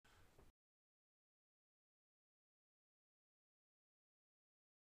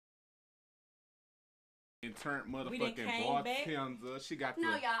And turned We done motherfucking came back. bartender. She got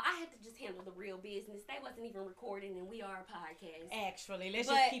No, the. y'all, I had to just handle the real business. They wasn't even recording, and we are a podcast. Actually, let's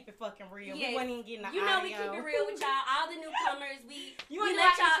But, just keep it fucking real. yes, We wasn't even getting the You audio. know we keep it real with y'all. All the newcomers, we wanna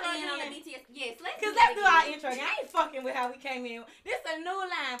let do our y'all intro in on the again? BTS. Yes, let's Cause do let's that do our again. intro. I ain't fucking with how we came in. This a new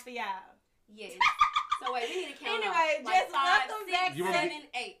line for y'all. Yes. So wait, we need to count Anyway, off. just Like 5, welcome 6, back You to- 7,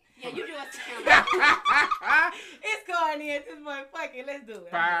 8. Yeah, you do us to count off. It's going in this motherfucker. Let's do it.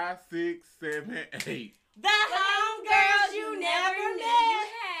 5, 6, 7, 8. The homegirls you never knew met. you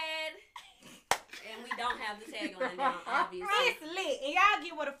had. And we don't have the tagline now, obviously. It's lit. And y'all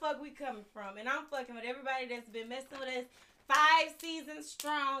get where the fuck we coming from. And I'm fucking with everybody that's been messing with us 5 seasons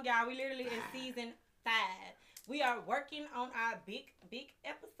strong, y'all. We literally in season 5. We are working on our big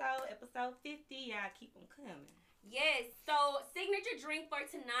episode 50. Y'all keep them coming. Yes, so signature drink for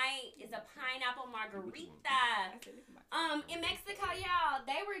tonight is a pineapple margarita. In Mexico, y'all,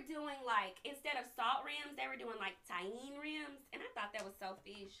 they were doing like, instead of salt rims, they were doing like tahine rims, and I thought that was so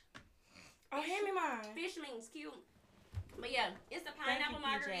fish. Oh, hand me mine. Fish means cute. But yeah, it's a Thank pineapple you,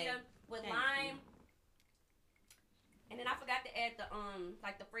 PJ. margarita with Thank lime. And then I forgot to add the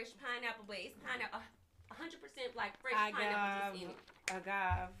like the fresh pineapple, but it's pineapple 100% like fresh pineapple juice in it.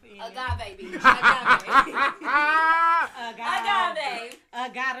 Agave. Agave, baby. Agave. Agave.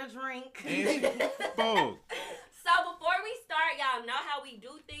 Agave drink. Fuck. So before we start, y'all know how we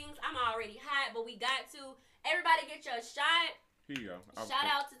do things. I'm already hot, but we got to. Everybody get your shot. Here you go. Shout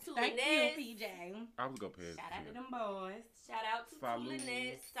out to Thank Tulinez. you, PJ. I was going to pass. Shout out to them boys. Shout out to Salud.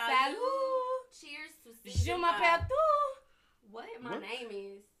 Tulinez. Salud. Cheers to Je season 5. m'appelle tout. What my name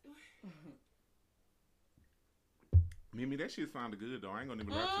is. Mimi, that shit sounded good, though. I ain't going to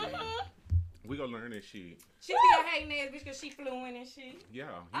even lie to you. We gonna learn that shit. She be a hating ass bitch because she fluent and shit. Yeah.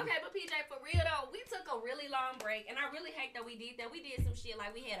 Okay, but PJ, for real though, we took a really long break, and I really hate that we did that. We did some shit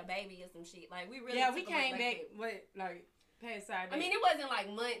like we had a baby or some shit. Like we really we took a came break back with like past our I mean, it wasn't like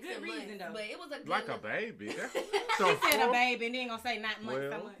months Good and reason, months, though. but it was a good Like a look. baby. That's she said a baby and then gonna say not months.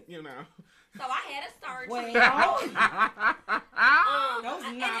 well, months. you know. So I had a surgery. Well, those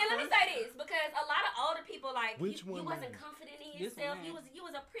and let me knockers. say this, because a lot of older people like Which you one, wasn't man? confident in This one, yourself. man. You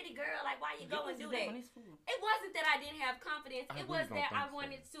was a pretty girl. Like why you go and do that? When it's full. It wasn't that I didn't have confidence. I It was really that don't I think so.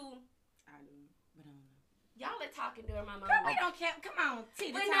 wanted to. I do, but I don't know. Y'all are talking during my Girl, mom. we don't care. Come on,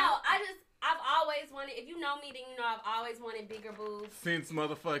 T. But no, I've always wanted. If you know me, then you know I've always wanted bigger boobs. Since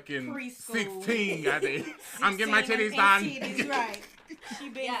motherfucking Preschool. 16, I did. I'm getting my titties done. Titties, right. She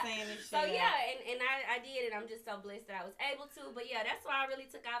been Yeah. saying this shit. So yeah, and I did it. I'm just so blessed that I was able to. But yeah, that's why I really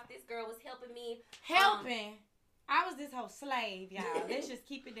took off. This girl was helping me. Helping. I was this whole slave, y'all. Let's just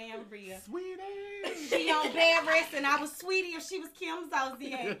keep it damn real. Sweetie. She on bed rest and I was Sweetie if she was Kim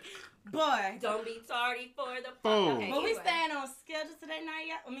Zosier. Boy. Don't be tardy for the Boom. Okay, But we anyway. staying on schedule today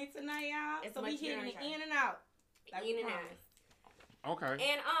night, y'all. Tonight, y'all. It's So we much hitting it better. in and out. Like In we and out. promised. Okay.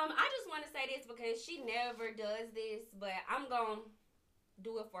 And I just want to say this because she never does this, but I'm gonna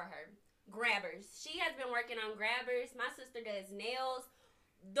do it for her. Grabbers. She has been working on grabbers. My sister does nails.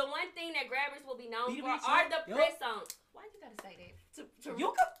 The one thing that grabbers will be known Beat a for bitch are up. the Yup. press-ons. Why you gotta say that? You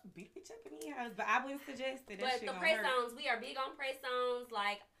could beat the bitch up in the house, but I wouldn't suggest it. That But shit the gonna hurt. press-ons, we are big on press-ons.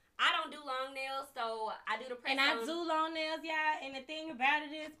 Like, I don't do long nails, so I do the press-ons. And I do long nails, y'all. And the thing about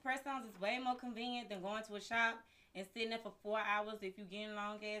it is, press-ons is way more convenient than going to a shop and sitting there for 4 hours if you getting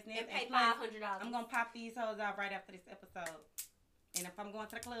long ass nails. And pay plus, $500. I'm gonna pop these hoes off right after this episode. And if I'm going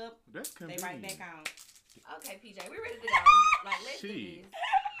to the club, That's they convenient. right back on. Okay, PJ, we ready to go. Like, let's do Shit. this.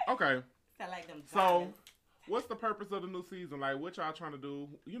 Okay. Sound like them. So, dollars. what's the purpose of the new season? Like, what y'all trying to do?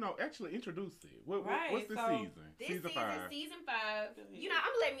 You know, actually introduce it. Right, What's this so season? This Season 5. season 5. You know,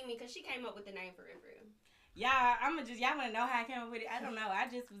 I'm gonna let Mimi because she came up with the name for real. Y'all, y'all wanna know how I came up with it? I don't know.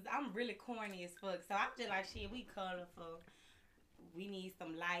 I'm really corny as fuck. So I'm just like, shit, we colorful. We need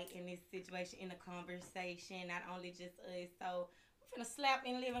some light in this situation, in the conversation, not only just us. So we're finna slap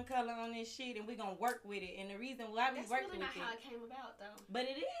in living color on this shit and we gonna work with it. And the reason why we That's working really not with how it. it came about, though. But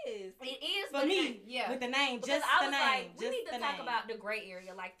it is. It is For but me, yeah. with the name, Because just I the was name. like, we just need to the talk name. about the gray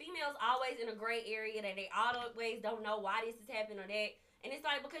area. Like, females always in a gray area that they always don't know why this is happening or that. And it's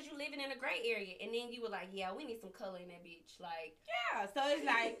like, because you living in a gray area. And then you were like, yeah, we need some color in that bitch. Like, Yeah, so it's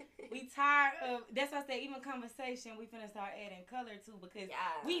like, we tired of, that's why I said even conversation, we finna start adding color too because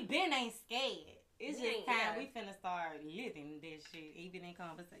yeah. we been ain't scared. It's We just ain't, time yeah. we finna start living this shit, even in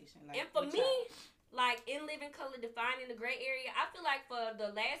conversation. Like, And for with me, y'all. like, in living color, defining the gray area, I feel like for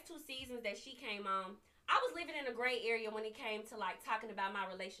the last 2 seasons that she came on, I was living in a gray area when it came to, like, talking about my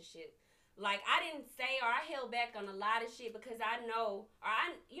relationship. Like, I didn't say or I held back on a lot of shit because I know,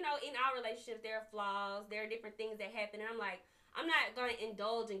 you know, in our relationship, there are flaws, there are different things that happen. And I'm like, I'm not going to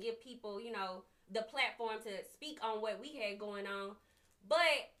indulge and give people, you know, the platform to speak on what we had going on.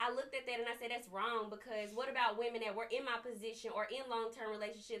 But I looked at that and I said, that's wrong, because what about women that were in my position or in long-term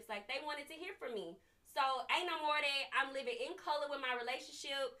relationships? Like, they wanted to hear from me. So, ain't no more that I'm living in color with my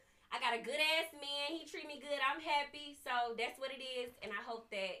relationship. I got a good-ass man. He treat me good. I'm happy. So, that's what it is. And I hope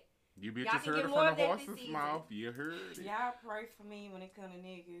that You y'all bitches can heard get it more from of the that this horse's season. mouth. You heard it. Y'all pray for me when it come to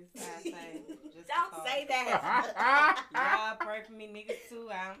niggas. I say, just Don't to say start. that. Y'all pray for me, niggas too.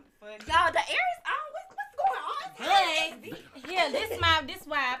 I'm fucking. Y'all, the Aries on. What's going on? But yeah, this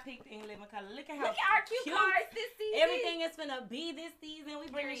why I picked In Living Color. Look at how Look at our cute cards this season. everything is finna be this season. We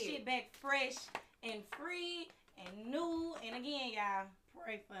bringing Period. shit back fresh and free and new. And again, y'all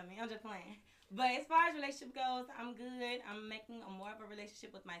pray for me. I'm just playing. But as far as relationship goes, I'm good. I'm making more of a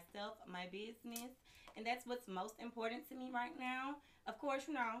relationship with myself, my business, and that's what's most important to me right now. Of course,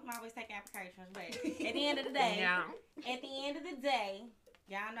 you know, I'm always taking applications, but at the end of the day,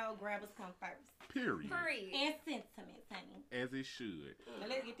 y'all know grabbers come first. Period. And sentiments, honey. As it should. Now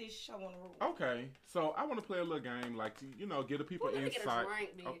let's get this show on the road. Okay, so I want to play a little game, like to, you know, get the people Ooh, let me get a insight. drink,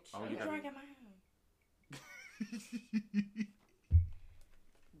 bitch. Oh, You you got drinking mine.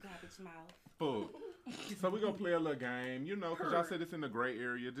 Garbage mouth. Fuck. So we're gonna play a little game, you know, because y'all said it's in the gray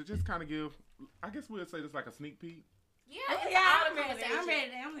area to just kind of give. I guess we'll say this like a sneak peek. Yeah, Oh, it's yeah, all I'm the ready. conversation. I'm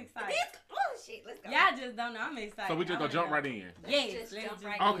ready. I'm excited. Oh, shit, let's go. Y'all just don't know. I'm excited. So we just I'm gonna jump right ready. in. Yes, Just let's jump just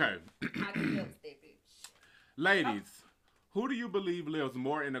right go. Okay, Michael Phelps, that bitch. ladies, who do you believe lives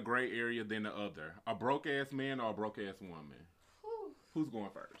more in the gray area than the other? A broke ass man or a broke ass woman? Whew. Who's going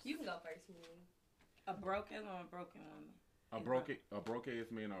first? You can go first, man. A broken or a broken woman? A broke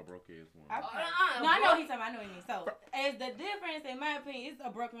ass man or a broke ass woman? Okay. No, I know what he's talking about. I know what he means. So, as the difference, in my opinion, it's a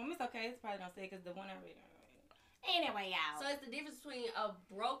broken woman. It's okay. It's probably gonna say because the one I read. Anyway, y'all. So it's the difference between a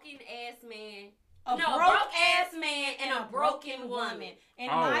broken ass man. A No, broke ass man and a broken woman. In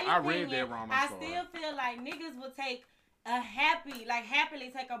my I read opinion, that wrong. I'm I sorry. still feel like niggas will take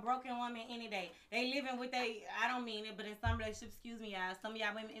happily take a broken woman any day. They living with I don't mean it, but in some relationships, excuse me, y'all, some of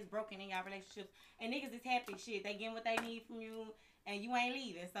y'all women is broken in y'all relationships, and niggas is happy shit. They getting what they need from you, and you ain't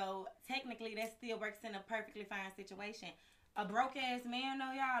leaving. So technically, that still works in a perfectly fine situation. A broke ass man,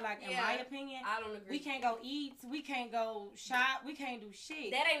 though, y'all, like in my opinion, I don't agree. we can't go eat, we can't go shop, we can't do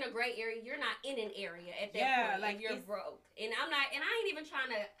shit. That ain't a gray area. You're not in an area at that point. like If you're broke, and I'm not, and I ain't even trying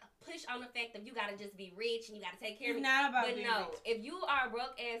to push on the fact that you gotta just be rich and you gotta take care of It's me. not about But being no, rich. if you are a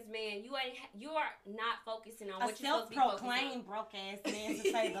broke ass man, you are not focusing on A what you're supposed to be focusing on. self-proclaimed broke ass man,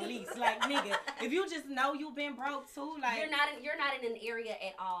 to say the least. Like, nigga, if you just know you've been broke too, like You're not in an area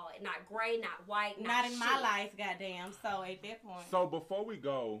at all. Not gray, not white, not in my shit. life, goddamn. So at that point, So before we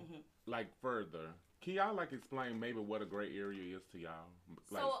go Mhm. like further, can y'all like explain maybe what a gray area is to y'all?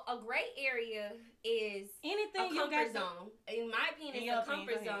 Like, So a gray area is anything a you got comfort to, zone. In my opinion, In it's your a opinion,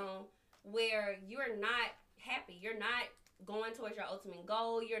 comfort go ahead. zone where you're not happy. You're not going towards your ultimate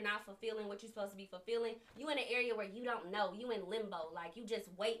goal. You're not fulfilling what you're supposed to be fulfilling. You in an area where you don't know. You in limbo. Like, you just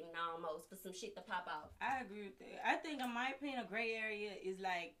waiting almost for some shit to pop out. I agree with that. I think in my opinion, a gray area is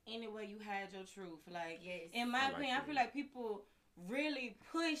like anywhere you hide your truth. Like Yes. in my I like opinion, I that. feel like people really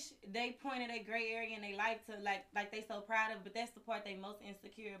push they point of their gray area in their life to like they so proud of, but that's the part they most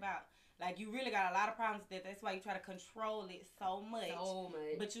insecure about. Like, you really got a lot of problems with that. That's why you try to control it so much. So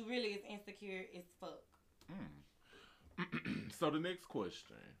much. But you really is insecure as fuck. So the next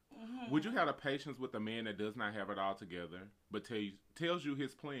question: Mm-hmm. would you have the patience with a man that does not have it all together, but tells you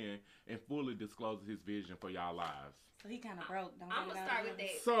his plan and fully discloses his vision for y'all lives? So he kind of broke. Don't I'm get it gonna out start of with here.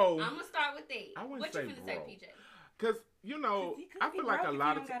 that. So, I'm gonna start with that. I wouldn't What say you finna say, broke. PJ? cause you know, I feel like a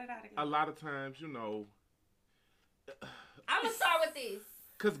lot of times, you know, I'm gonna start with this.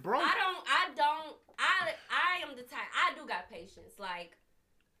 cause broke. I am the type, I do got patience. Like,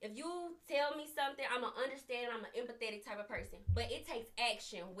 if you tell me something, I'm an understanding, I'm an empathetic type of person. But it takes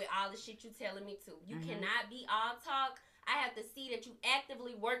action with all the shit you telling me to. You Mhm. cannot be all talk. I have to see that you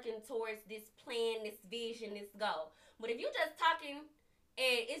actively working towards this plan, this vision, this goal. But if you just talking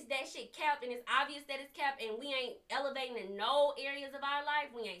and it's that shit capped and it's obvious that it's capped and we ain't elevating in no areas of our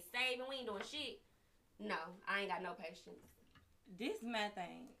life, we ain't saving, we ain't doing shit. No, I ain't got no patience. This my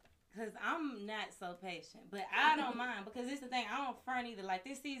thing. Because I'm not so patient. But I don't mind. Because it's the thing. I don't front either. Like,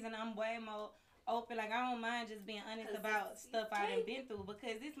 this season, I'm way more open. Like, I don't mind just being honest about stuff I done been through.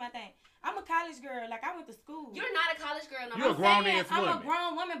 Because this my thing. I'm a college girl. Like, I went to school. You're not a college girl no You're a more. grown-ass I'm woman. a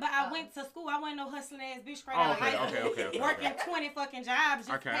grown woman, but I went to school. I wasn't no hustling ass bitch straight out of high school. Okay. Working 20 fucking jobs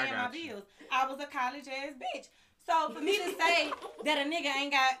just Okay, I paying my got you. bills. I was a college ass bitch. So for me to say that a nigga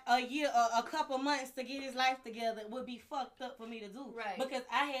ain't got a year or a couple months to get his life together would be fucked up for me to do. Right. Because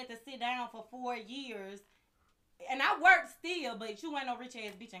I had to sit down for 4 years and I worked still, but you ain't no rich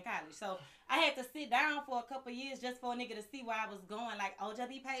ass bitch in college. So I had to sit down for a couple years just for a nigga to see where I was going. Like, oh, just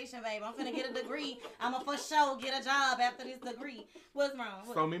be patient, babe. I'm finna get a degree. I'ma for sure get a job after this degree. What's wrong?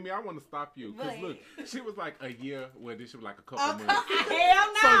 What? So, Mimi, I want to stop you. Because, What? look, she was like a year, well, this was like a couple months. Hell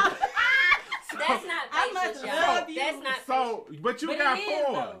no. That's not I must patience, y'all. love you. That's not So, but you But got it is,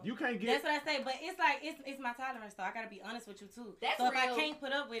 4. though. You can't That's get. what I say, but it's like it's my tolerance, so I gotta be honest with you too. That's so if I real. can't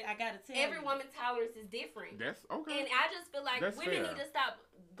put up with it, I gotta tell Every you. woman's tolerance is different. That's okay. And I just feel like That's women fair. need to stop,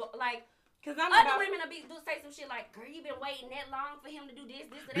 like, Cause I'm other about, women will say some shit like, girl, you been waiting that long for him to do this,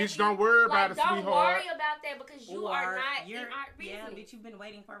 or that. Bitch, don't worry about it, Don't sweetheart. worry about that because you are not in our business. yeah, bitch, you've been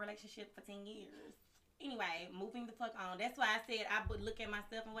waiting for a relationship for 10 years. Anyway, moving the fuck on. That's why I said I would look at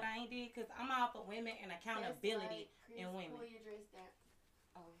myself and what I ain't did, cause I'm all for women and accountability in women. Pull your dress down.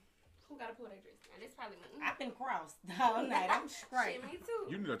 Oh, who gotta pull their dress down? It's probably me. I've been crossed all night. I'm straight. Shit, me too.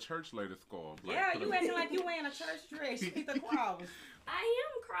 You need a church lady scarf. Like, Yeah, put you a- acting like you wearing a church dress. You need the cross. I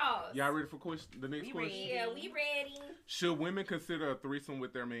am crossed. Y'all ready for the next We question? ready. Yeah, we ready. Should women consider a threesome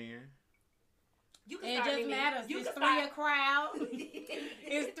with their man? You can It start, just Mimi. matters. You It's can 3 a start. crowd.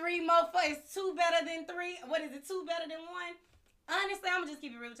 It's 3 more. It's 2 better than 3. What is it? 2 better than 1? Honestly, I'm gonna just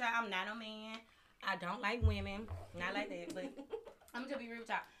keep it real with y'all. I'm not a man. I don't like women. Not like that, but I'm just be real with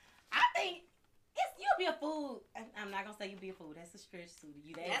y'all. I think you'll be a fool. I'm not gonna say you'll be a fool. That's a stretch,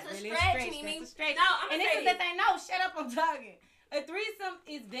 Sudie. That's a really stretch, Mimi. That's a stretch. No, I'm And gonna this say is the this. thing. No, shut up. I'm talking. A threesome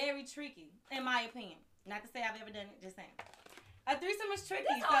is very tricky, in my opinion. Not to say I've ever done it. Just saying. A threesome is tricky.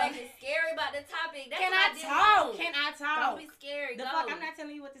 This So whole acting scary about the topic. That's can what I didn't talk? want. Can I talk? Don't be scared. The Go. fuck, I'm not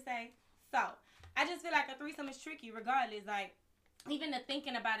telling you what to say. So, I just feel like a threesome is tricky regardless. Like, even the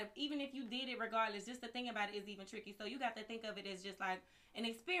thinking about it, even if you did it regardless, just the thinking about it is even tricky. So, you got to think of it as just like an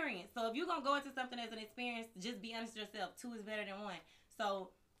experience. So, if you're going to go into something as an experience, just be honest with yourself. 2 is better than 1. So,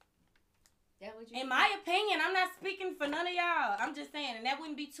 That what you in my opinion, I'm not speaking for none of y'all. I'm just saying, and that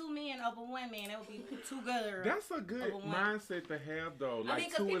wouldn't be 2 men over 1 man. That would be 2 girls. That's a good Over 1. mindset to have, though. I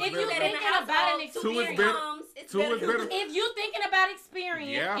mean, Like, 2 is if better you than... think about an two Two is is better- it's 2 better. is better. If you thinking about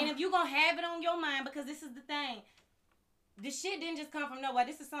experience, Yeah. and if you gonna have it on your mind, because this is the thing, this shit didn't just come from nowhere.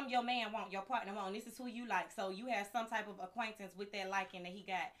 This is something your man want, your partner want. This is who you like, so you have some type of acquaintance with that liking that he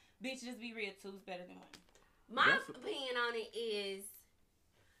got. Bitch, just be real. 2's better than 1. My That's- opinion on it is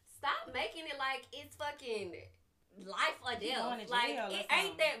stop making it like it's fucking life or You going death. to Like, jail or it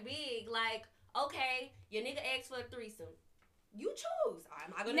ain't something. that big. Like, okay, your nigga asked for a threesome. You choose.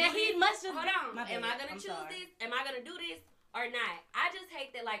 Am I gonna Now do he this? must just Hold be- on. my Am bad. I gonna I'm choose sorry. this? Am I gonna do this or not? I just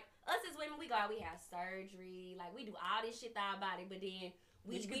hate that, like, us as women, we go out, we have surgery, like, we do all this shit to our body, but then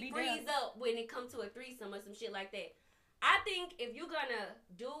Which could we be freeze up when it comes to a threesome or some shit like that. I think if you're gonna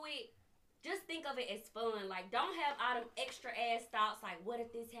do it, just think of it as fun. Like, don't have all them extra ass thoughts like, what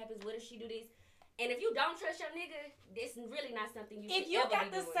if this happens? What if she do this? And if you don't trust your nigga, this is really not something you If should you ever got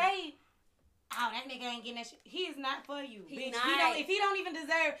be to doing. say, oh, that nigga ain't getting that shit, he is not for you, He bitch. not. If he don't even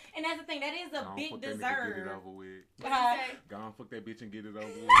deserve, and that's the thing, that is a Go on, big fuck that nigga, get it deserve. over with. What you say? Go on, fuck that bitch and get it over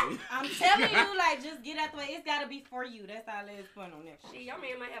with. I'm telling you, like, just get out the way. It's gotta be for you. That's all there's fun on that shit. Shit, your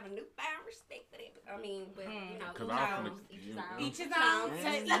man might have a newfound respect for that. I mean, but you know, 'Cause who I'm knows? finna- Each his you- own. Each his Each own. his So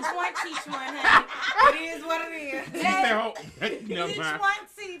own. each one teach one, honey. It is what it is. Keep that hoe. Never Each mind. one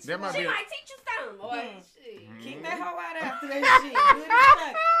teach That might one. She be- might teach you something, or Mm. shit. Kick that hoe out after that shit. Good as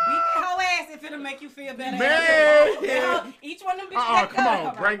fuck. Beat that hoe ass if it'll make you feel better. Man. Yeah. Each one of them bitches. Come on,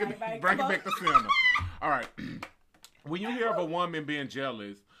 All bring right, it baby, bring it come back to center. All right. When you hear of a woman being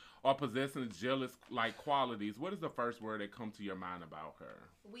jealous or possessing jealous like qualities, what is the first word that comes to your mind about her?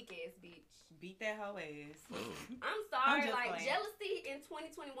 Weak ass bitch. Beat that hoe ass. I'm sorry, just like playing. jealousy in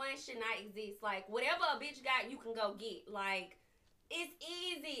 2021 should not exist. Like whatever a bitch got, you can go get. Like it's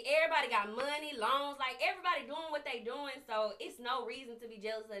easy. Everybody got money, loans. Like everybody doing what they doing, so it's no reason to be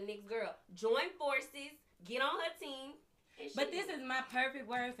jealous of the next girl. Join forces, get on her team. and But shit. this is my perfect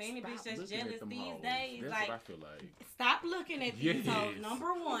word for any bitch Stop that's looking at jealous them these hoes. days. That's Like, what I feel like. stop looking at these Yes. hoes.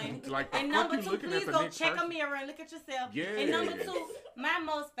 Number one. Like the And fuck number you 2, looking at please the go next check a person? mirror and look at yourself. Yes. And number 2, my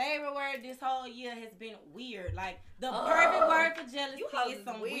most favorite word this whole year has been weird. Like, the Oh, perfect word for jealousy you hoes is is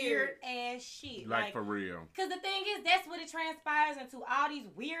some weird. weird ass shit. Like for real. Because the thing is, that's what it transpires into, all these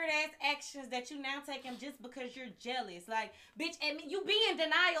weird ass actions that you now taking just because you're jealous. Like, bitch, I mean, you be in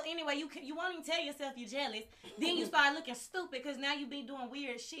denial anyway. You won't even tell yourself you're jealous. Then you start looking stupid because now you be doing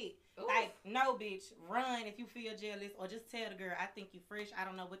weird shit. Ooh. Like, no, bitch, run if you feel jealous, or just tell the girl, I think you fresh. I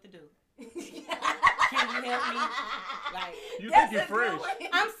don't know what to do. Can you help me? Like, You That's think you're a good fresh? one.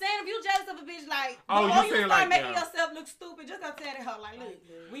 I'm saying if you jealous of a bitch, like, Oh, before you you saying start like, making yeah. yourself look stupid, just go tell that hoe, like, look,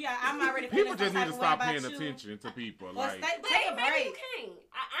 I'm already People feeling just some need to type of way stop about paying you. attention to people. Or Like, stay, But take a maybe you break. can't.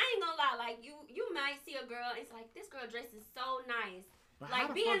 I ain't gonna lie. Like you might see a girl, and it's like, this girl dresses so nice. But how Like,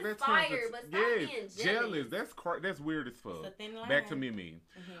 the be fuck that inspired, turns but to- stop being jealous. That's weird as It's fuck. a thin line. Back to Mimi.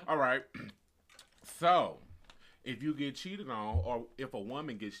 Mhm. All right. So, if you get cheated on, or if a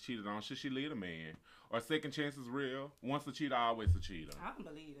woman gets cheated on, should she leave a man? Or second chance is real? Once a cheater, always a cheater. I don't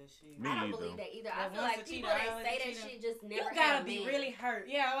believe that shit. Me I don't either. believe that either. Well, I feel once like a people cheater, that always say a that cheater. shit just You never gotta had a be man. really hurt.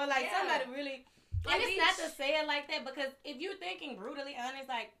 Yeah, or like Yeah. somebody really. Like, And it's not bitch. to say it like that because if you're thinking brutally honest,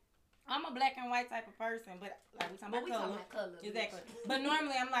 like I'm a black and white type of person, but like we talking But about we color. talking about color. Exactly. bitch. But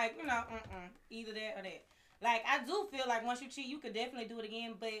normally I'm like, either that or that. Like I do feel like once you cheat, you could definitely do it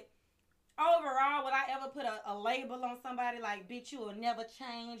again. But overall, would I ever put a label on somebody like, bitch, you will never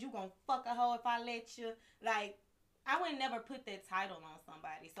change. You gonna fuck a hoe if I let you. Like I would never put that title on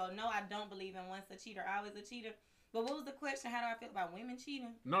somebody. So no, I don't believe in once a cheater, always a cheater. But what was the question? How do I feel about women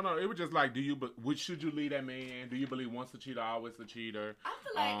cheating? No, it was just like, should you leave that man? Do you believe once a cheater, always a cheater? I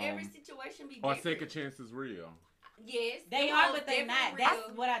feel like every situation be Or different. second chance is real? Yes. They them are, hoes but they not. definitely That's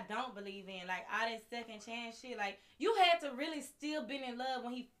real. what I don't believe in. Like all that second chance shit. Like you had to really still been in love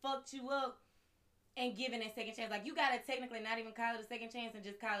when he fucked you up and giving that second chance. Like you gotta technically not even call it a second chance and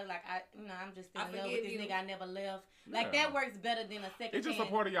just call it like I'm just still I in love forgive with this you. nigga. I never left. Like Yeah. that works better than a second It's just chance.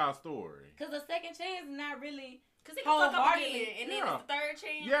 a part of y'all story. Cause a second chance is not really. Cause it can fuck up Wholeheartedly. again, and then Yeah. it's the third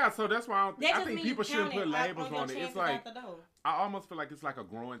chance. Yeah, so that's why That I just think means people you shouldn't put counted labels your on it. It's chances like out the door. I almost feel like it's like a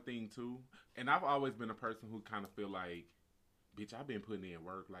growing thing too. And I've always been a person who kind of feel like, bitch, I've been putting in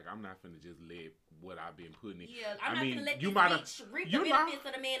work. Like I'm not finna just let what I've been putting in. Yeah, I I'm not mean, gonna let you this mighta- bitch reap the you know- benefits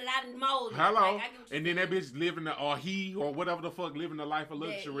of the man that I done molded. Hello, Like, I get what and you're then that saying. bitch living or he or whatever the fuck living the life of Yeah,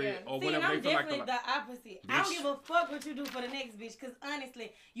 luxury yeah. or See, whatever and I'm they feel like. definitely the opposite. I don't Bitch. give a fuck what you do for the next bitch, cause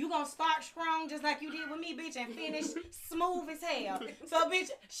honestly, you gonna start strong just like you did with me, bitch, and finish smooth as hell. So,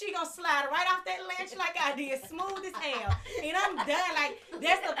 bitch, she gonna slide right off that ledge like I did, smooth as hell, and I'm done. Like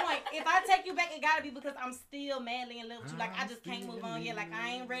that's the point. If I take you back, it gotta be because I'm still madly in love with you. Like I just can't move on yet. Like I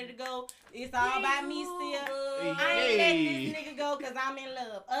ain't ready to go. It's all about me still. I ain't letting this nigga go cause I'm in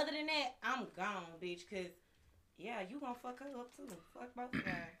love. Other than that, I'm gone, bitch, cause yeah, you gonna fuck her up too. Fuck both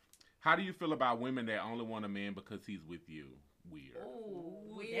guys. How do you feel about women that only want a man because he's with you? Weird.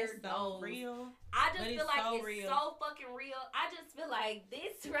 Ooh, That's weird so real. I just But feel it's like so it's real. so fucking real. I just feel like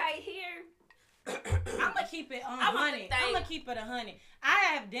this right here. I'm gonna keep it I want 100. to I'm thank- gonna keep it 100. I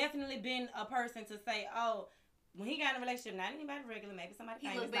have definitely been a person to say, oh, when he got in a relationship, not anybody regular, maybe somebody He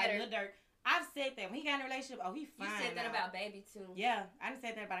famous, look like better. Lil Durk. I've said that when he got in a relationship, oh, he You fine. said that now. about Baby too. Yeah, I done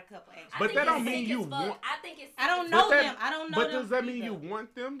said that about a couple actually. I But think that it's don't mean sick you as fuck. want- I think it's. I don't sick as know But that- them. I don't know But them. does that mean either. you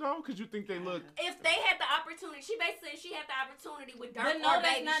want them though? Because you think they look. If they had the opportunity, she basically she had the opportunity with Dirk But no, or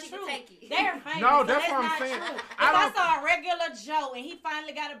that's Baby, not she true. could take it. They're famous. No, so that's what I'm not saying. True. I If I don't- saw a regular Joe and he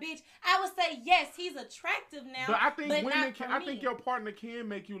finally got a bitch, I would say yes, he's attractive now. But I think but women not can. for I me. think your partner can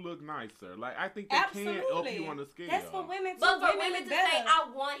make you look nicer. Like I think they can up Absolutely. you on the scale. That's for women too. But for women women is to better. say I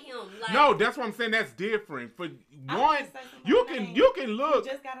want him, like No, that's what I'm saying. That's different. For I'm one, gonna say something you about can name. you can look.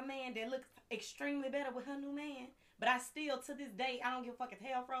 Just got a man that looks extremely better with her new man. But I still, to this day, I don't give a fuck if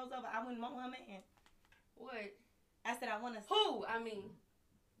hell froze over. I wouldn't want her man. what? I said I want to Who? I mean,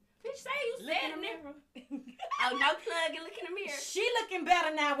 bitch, say you look said in the it. mirror. Oh, no plug and look in the mirror. She looking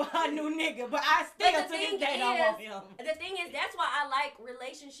better now with her new nigga, but I But still the to this thing day don't want is, him. The thing is, that's why I like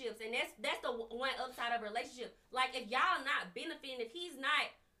relationships, and that's the one upside of a relationship. Like, if y'all not benefiting, if he's not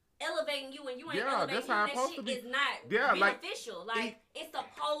elevating you and you ain't Yeah, elevating that's him, how that it's supposed shit to be. is not Yeah, like, beneficial. Like, it's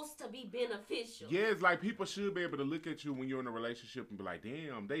supposed to be beneficial. Yeah, it's like people should be able to look at you when you're in a relationship and be like,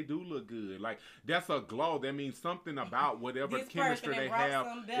 "Damn, they do look good." Like that's a glow. That means something about whatever This chemistry person they that brought have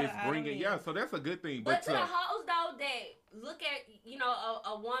something better is out of bringing. me. Yeah, so that's a good thing. But to to the hoes though that look at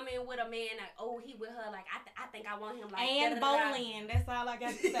a woman with a man like, oh, he with her, like I think I want him like And da-da-da-da. bowling. That's all I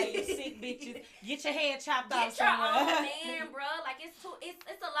got to say. You sick bitches. Get your head chopped off Get your own somewhere. man, bro. Like it's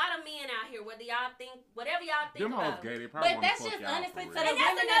a lot of men out here. Whether y'all think whatever y'all think them hoes about. gay. They probably But wanna that's fuck just y'all honestly for to real. the And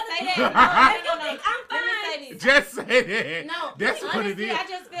that's women another that say thing. that. You think I'm Let me fine. say this. Just say that. No, That's what it honestly, is. I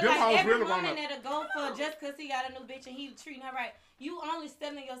just feel Them like hoes every really woman wanna- that'll go for just because he got a new bitch and he treating her right, you only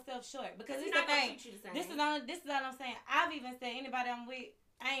selling yourself short. Because He's it's the not gonna thing. treat you the same. This is all I'm saying. I've even said anybody I'm with,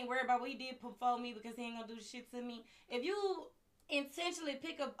 I ain't worried about what he did before me because he ain't gonna do shit to me. If you intentionally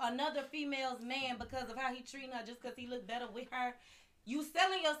pick up another female's man because of how he treating her just because he look better with her, you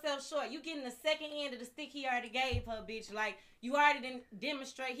selling yourself short. You getting the second end of the stick he already gave her, bitch. Like you already didn't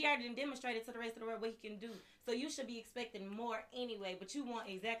demonstrate. He already didn't demonstrate it to the rest of the world what he can do. So you should be expecting more anyway. But you want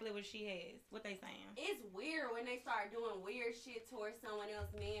exactly what she has. What they saying? It's weird when they start doing weird shit towards someone else,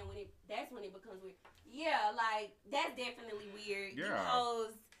 man. That's when it becomes weird. Yeah, like that's definitely weird. Yeah.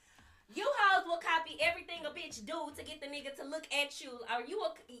 You hoes will copy everything a bitch do to get the nigga to look at you. Or you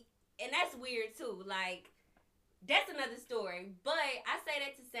will and that's weird too. Like, that's another story. But I say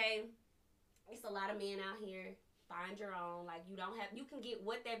that to say, it's a lot of men out here. Find your own. Like, you can get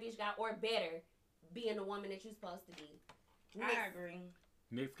what that bitch got or better being the woman that you're supposed to be. I agree.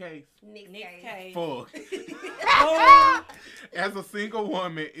 Next case. Next case. Fuck. As a single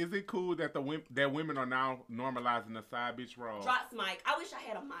woman, is it cool that women are now normalizing the side bitch role? Drops mic. I wish I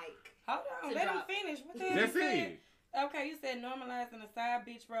had a mic. Hold on, let him finish. What the hell That's you said? it. Okay, you said normalizing the side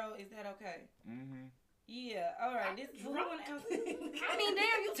bitch role. Is that okay? Mm-hmm. Yeah, all right. This who wanna answer? I mean,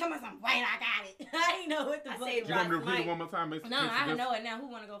 damn, you tell me something. Wait, I got it. I ain't know what the fuck. said You want me to repeat Mike. it one more time? No, I know it now. Who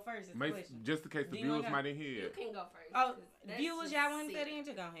wanna go first? Is the question. Just in case the Do you viewers wanna- might didn't hear. You can go first. Oh, That's viewers, just y'all want to sick. say the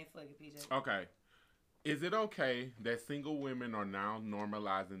answer? Go ahead, fuck it, PJ. Okay. Is it okay that single women are now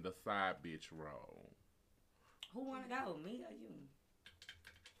normalizing the side bitch role? Who wanna go? Me or you?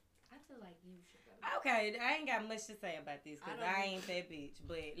 I feel like you should go. Okay, I ain't got much to say about this because I don't I ain't that bitch.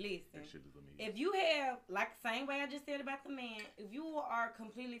 But listen, That shit is amazing. if you have, like the same way I just said about the man, if you are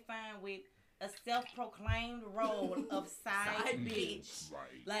completely fine with a self-proclaimed role of side bitch,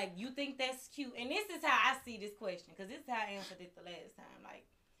 Right. like you think that's cute, and this is how I see this question because this is how I answered it the last time. Like,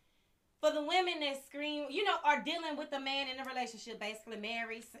 for the women that scream, are dealing with a man in a relationship, basically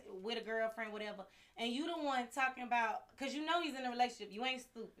married with a girlfriend, whatever, and you the one talking about, because he's in a relationship, you ain't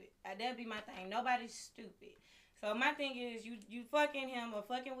stupid. That'd be my thing. Nobody's stupid. So my thing is, you fucking him or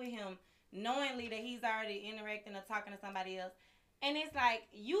fucking with him, knowingly that he's already interacting or talking to somebody else, and it's like,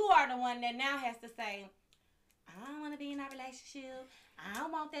 you are the one that now has to say, I don't want to be in that relationship. I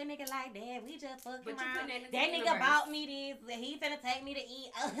don't want that nigga like that. We just fucking But you around. putting that in the That nigga universe. bought me this. He finna take me to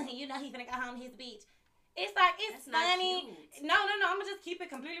eat. He finna go home to his bitch. It's like, it's That's not funny. cute. No. I'm gonna just keep it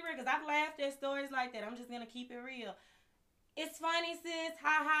completely real because I've laughed at stories like that. I'm just gonna keep it real. It's funny, sis.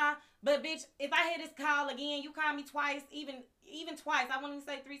 Ha ha. But bitch, if I hear this call again, you call me twice, even twice. I won't even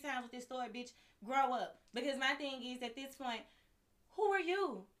say 3 times with this story, bitch. Grow up. Because my thing is, at this point, who are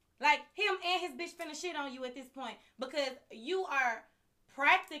you? Like, him and his bitch finna shit on you at this point. Because you are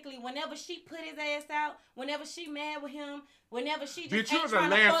practically, whenever she put his ass out, whenever she mad with him, whenever she just Bitch, you're ain't the trying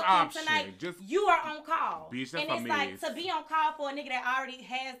to last fuck him option. tonight, Just- you are on call. Bitch, that's and a it's like, mess. to be on call for a nigga that already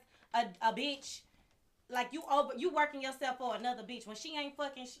has a bitch, like, you working yourself for another bitch. When she ain't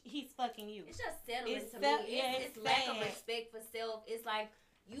fucking, he's fucking you. It's just settling It's to se- me. yeah, It's it's lack of sad. respect for self. It's like,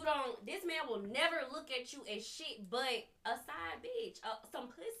 this man will never look at you as shit but a side bitch, some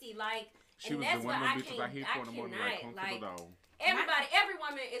pussy. Like, She and was that's the what one of I them bitches I can't, hit I for in the morning, like, cannot. comfortable Like, though. every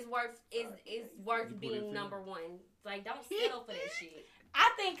woman is worth You put being it number one. Like, don't settle for that shit.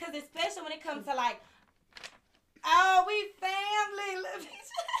 I think because especially when it comes to like, oh, we family.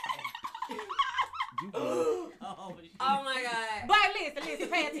 You good. Oh my god. But listen,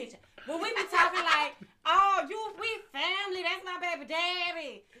 pay attention. When we be talking like, oh, we family, that's my baby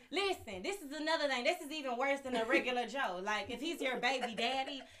daddy. Listen, this is another thing. This is even worse than a regular Joe. Like, if he's your baby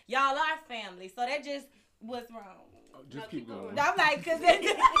daddy, y'all are family. So that just, what's wrong? Just keep going. I'm like, cause I'm like,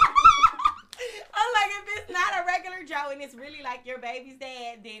 if it's not a regular Joe and it's really like your baby's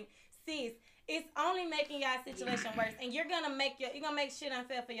dad, then sis, it's only making y'all situation worse, and you're gonna make shit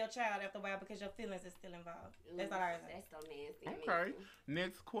unfair for your child after a while because your feelings is still involved. That's all I was saying. That's so nasty. Okay.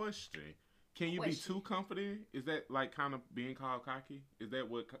 Next question. Can you be too confident? Is that like kind of being called cocky? Is that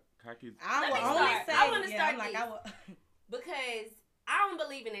what cocky is? I Let will me only start. say, I wanna yeah, start I'm like, this. I will. Because I don't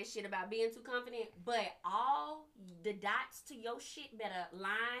believe in that shit about being too confident, but all the dots to your shit better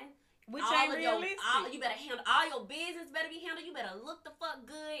line. Which all ain't of realistic. you better handle all your business better be handled. You better look the fuck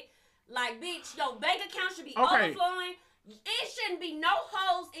good. Like, bitch, your bank account should be overflowing. It shouldn't be no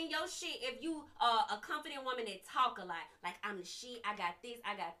holes in your shit if you a confident woman that talk a lot. Like, I'm the shit, I got this,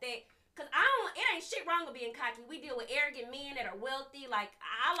 I got that. Cause it ain't shit wrong with being cocky. We deal with arrogant men that are wealthy. Like,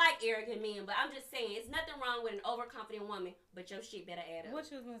 I like arrogant men, but I'm just saying, it's nothing wrong with an overconfident woman, but your shit better add up.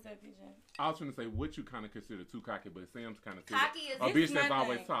 What you was gonna say, PJ? I was trying to say what you kind of consider too cocky, but Sam's kind of Cocky is a This bitch is that's my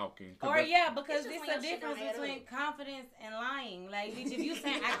always thing. talking. Or because It's just it's when a your shit difference don't add between up. confidence and lying. Like, bitch, if you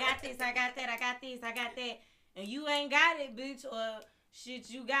saying I got this, I got that, I got this, I got that, and you ain't got it, bitch, or shit,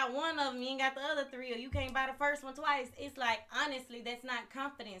 you got one of them, you ain't got the other 3, or you can't buy the first one twice. It's like, honestly, that's not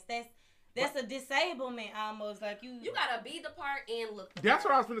confidence. That's a disablement almost. Like, you gotta be the part and look the That's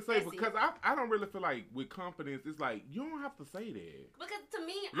what part. I was going to say, That's because it. I don't really feel like with confidence, it's like, you don't have to say that. Because to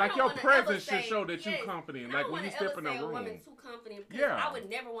me, Like, I your don't wanna presence ever should say, show that yes, you're confident. I Like, don't when you wanna step in ever a say room. a woman too confident because Yeah. I would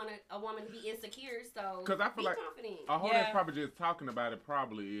never want a woman to be insecure. So Because I feel be like confident. a hoe Yeah. that's probably just talking about it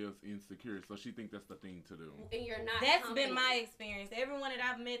probably is insecure, so she think that's the thing to do. And you're not. That's confident. been my experience. Everyone that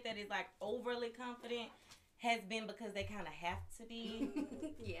I've met that is like overly confident has been because they kind of have to be.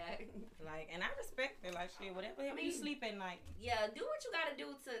 Yeah. Like, and I respect it. Like, shit, whatever help you sleep at night. Yeah, do what you gotta do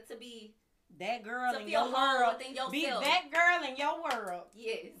to be that girl to in feel your whole world. within yourself. Be that girl in your world.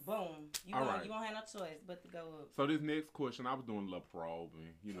 Yes. Boom. You All won't, right. you won't have no choice but to go up. So this next question, I was doing a little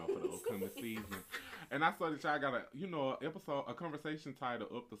probing, you know, for the upcoming season, and I saw that y'all got a conversation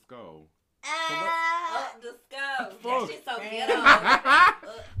titled "Up the Skull." Up the skull. Fuck. That shit so Damn.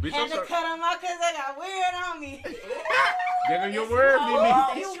 ghetto. Bitch, Had to cut them off because they got weird on me. They're your word,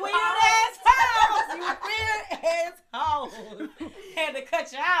 Oh, Mimi. You weird assholes. You weird assholes. Had to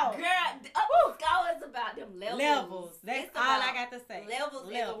cut you out. Girl, up the skull is about them levels. That's It's all about I got to say.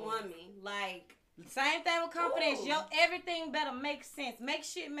 Levels as a woman. Like, Same thing with confidence. Ooh. Everything better make sense. Make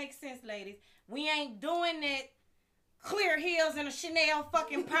shit make sense, ladies. We ain't doing that clear heels and a Chanel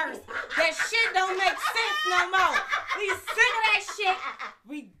fucking purse. That shit don't make sense no more. We sick of that shit.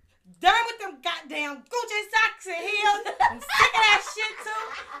 We done with them goddamn Gucci socks and heels. I'm sick of that shit too.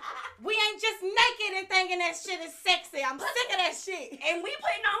 We ain't just naked and thinking that shit is sexy. I'm sick of that shit. and we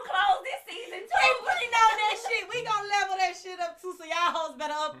putting on clothes this season too. We putting on that shit. We gonna level that shit up too, so y'all hoes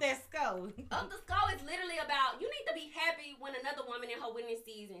better up that skull. Up the skull is literally about you need to be happy when another woman in her winning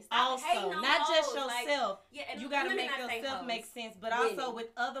season. Stop hating Also, on not just hoes. Like, yourself. yeah, and You gotta women make not saying yourself hoes. make sense, but Women. also with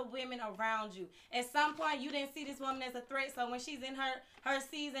other women around you. At some point, you didn't see this woman as a threat, so when she's in her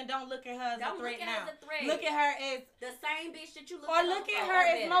season, don't look at her as Don't a threat look at her now. as a threat. Look at her as, the same bitch that you look or look at her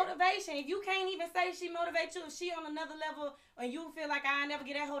as better. motivation. If you can't even say she motivates you, if she on another level, and you feel like I never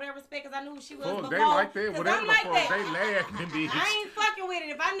get that whole that respect because I knew who she was Oh, before. they like that. 'Cause Whatever I'm the like fuck. that. They laughing, bitch. I ain't fucking with it.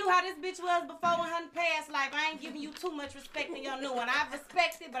 If I knew how this bitch was before in her past life, I ain't giving you too much respect in your new one. I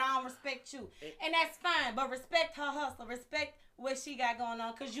respect it, but I don't respect you. And that's fine. But respect her hustle. Respect what she got going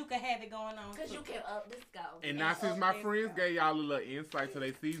on, because you can have it going on. Because too. you can up the skull. And now since my friends gave y'all a little insight to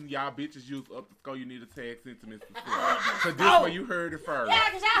their season, y'all bitches use Up the Skull. You need to tag sentiments to so this way you heard it first. Yeah,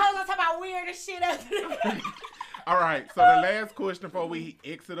 because y'all hoes gonna talk about weird as shit up. All right, so the last question before we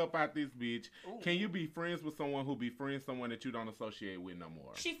exit up out this bitch. Can you be friends with someone who befriends someone that you don't associate with no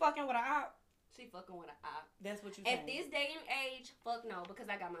more? She fucking with a op. She fucking with an eye. That's what you At saying. this day and age, fuck no,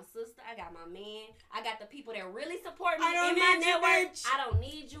 because I got my sister, I got my man, I got the people that really support me I don't in my need you, network. bitch. I don't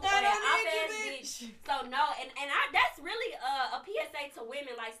need you or I that don't need you, op-ass bitch. So no, and that's really a PSA to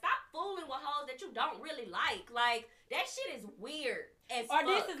women. Like, stop fooling with hoes that you don't really like. Like, that shit is weird as Or fuck.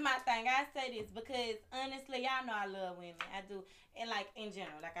 this is my thing. I say this because honestly, y'all know I love women. I do, and like in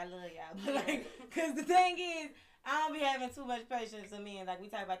general, like I love y'all. But like, cause the thing is, I don't be having too much patience with men. Like we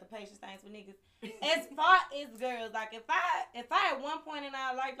talk about the patience things with niggas. As far as girls, like if I at one point in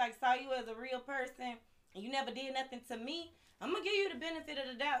our life like saw you as a real person and you never did nothing to me, I'm gonna give you the benefit of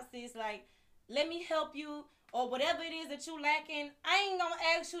the doubt, sis. Like, let me help you or whatever it is that you lacking. I ain't gonna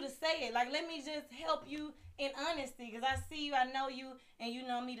ask you to say it. Like, let me just help you in honesty, because I see you, I know you, and you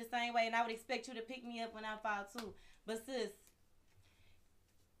know me the same way, and I would expect you to pick me up when I fall too. But sis,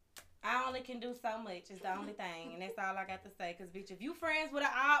 I only can do so much. It's the only thing, and that's all I got to say. Because, bitch, if you friends with an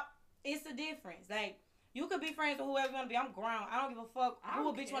op, it's a difference. Like, you could be friends with whoever you want to be. I'm grown. I don't give a fuck who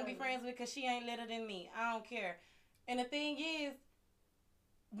a bitch want to be friends with because she ain't litter than me. I don't care. And the thing is,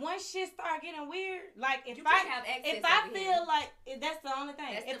 once shit start getting weird, like if I feel like that's the only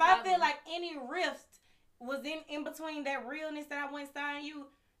thing. That's if the I problem. feel like any rift was in between that realness that I went inside you,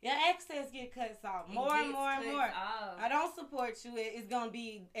 your access get cut off more and more and more. I don't support you. It's gonna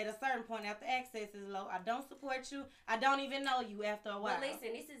be at a certain point after access is low. I don't support you. I don't even know you after a while. But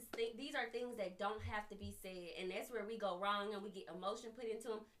listen, these are things that don't have to be said, and that's where we go wrong and we get emotion put into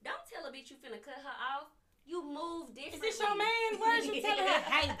them. Don't tell a bitch you finna cut her off. You move differently. Is this your man? What is you telling her?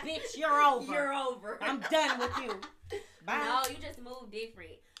 Hey, bitch, you're over. You're over. I'm done with you. Bye. No, you just move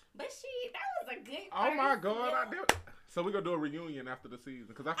different. But that was a good. Oh my first God! year. So we gonna do a reunion after the season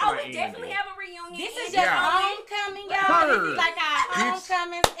because I feel Oh, like we definitely have a reunion. This is Yeah. just homecoming, y'all. This is like our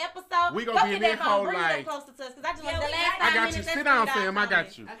homecoming episode. We gonna be in that whole bring like. it up closer to us, because I just Yeah, want the we last got it. 5 I got minutes. you. let's Sit down, do Sam. I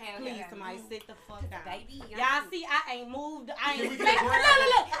got you. Okay. Please, somebody sit the fuck down. Baby, Y'all see, I ain't moved. I Can ain't we flinched. get Look, grab-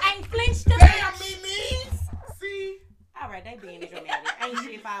 look, look. I ain't flinched the Damn, bitch. Mimi. See? All right, they being dramatic. Ain't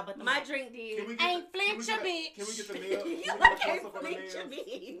shit fire but the my mic. drink did. Can we Ain't flinch a bitch. Can we get the nail? You Can we like get a can't close-up of the flinch a nails?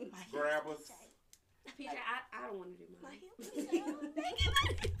 bitch. Grab us. PJ, I don't want to do mine.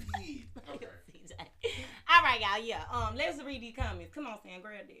 Okay. All right, y'all. Yeah. Let's read these comments. Come on, Sam.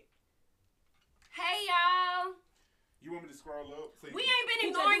 Grab it. Hey, y'all. You want me to scroll up? So you We can- ain't been You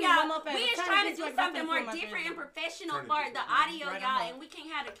ignoring just do me one y'all. more favor. We is Turn trying this to do way, 'cause I'm something finna more put my different and finger. professional Turn it for this the way. audio, Right y'all, on. and we can't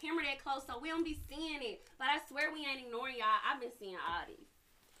have the camera that close, so we don't be seeing it. But I swear we ain't ignoring y'all. I've been seeing all these.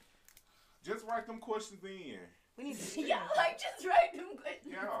 Just write them questions in. We need to Yeah, like just write them questions.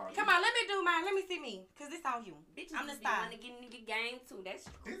 Yeah. Come on, let me do mine. Let me see me. Because this on you. Bitches I'm the just be star. wanting to get in the game too. That's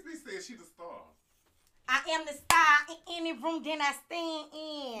true. This bitch said she the star. I am the star in any room then I stand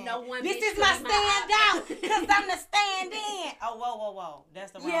in. No one This bitch is my could be stand my out because I'm the stand in. Oh, whoa.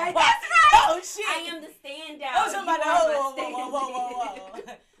 That's the wrong Yeah, part. that's right. Oh, shit. I am the standout. Oh, somebody. You are my Whoa.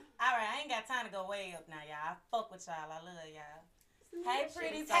 stand-in. All right, I ain't got time to go way up now, y'all. I fuck with y'all. I love y'all. Hey, That shit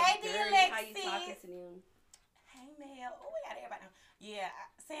pretties. is so Hey, dirty. Alexis. How you talking to them? Hey, Mel. Oh, we got everybody now. Yeah,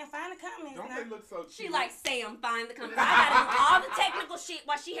 Sam, find the comments Don't now. they look so cute? She like Sam, find the company. I gotta do all the technical shit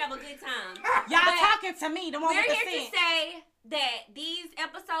while she have a good time. Y'all But talking to me, the one We're with the here to scent. say that these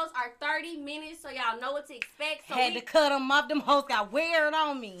episodes are 30 minutes, so y'all know what to expect. So Had to cut them off. Them hoes got weird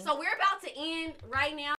on me. so we're about to end right now.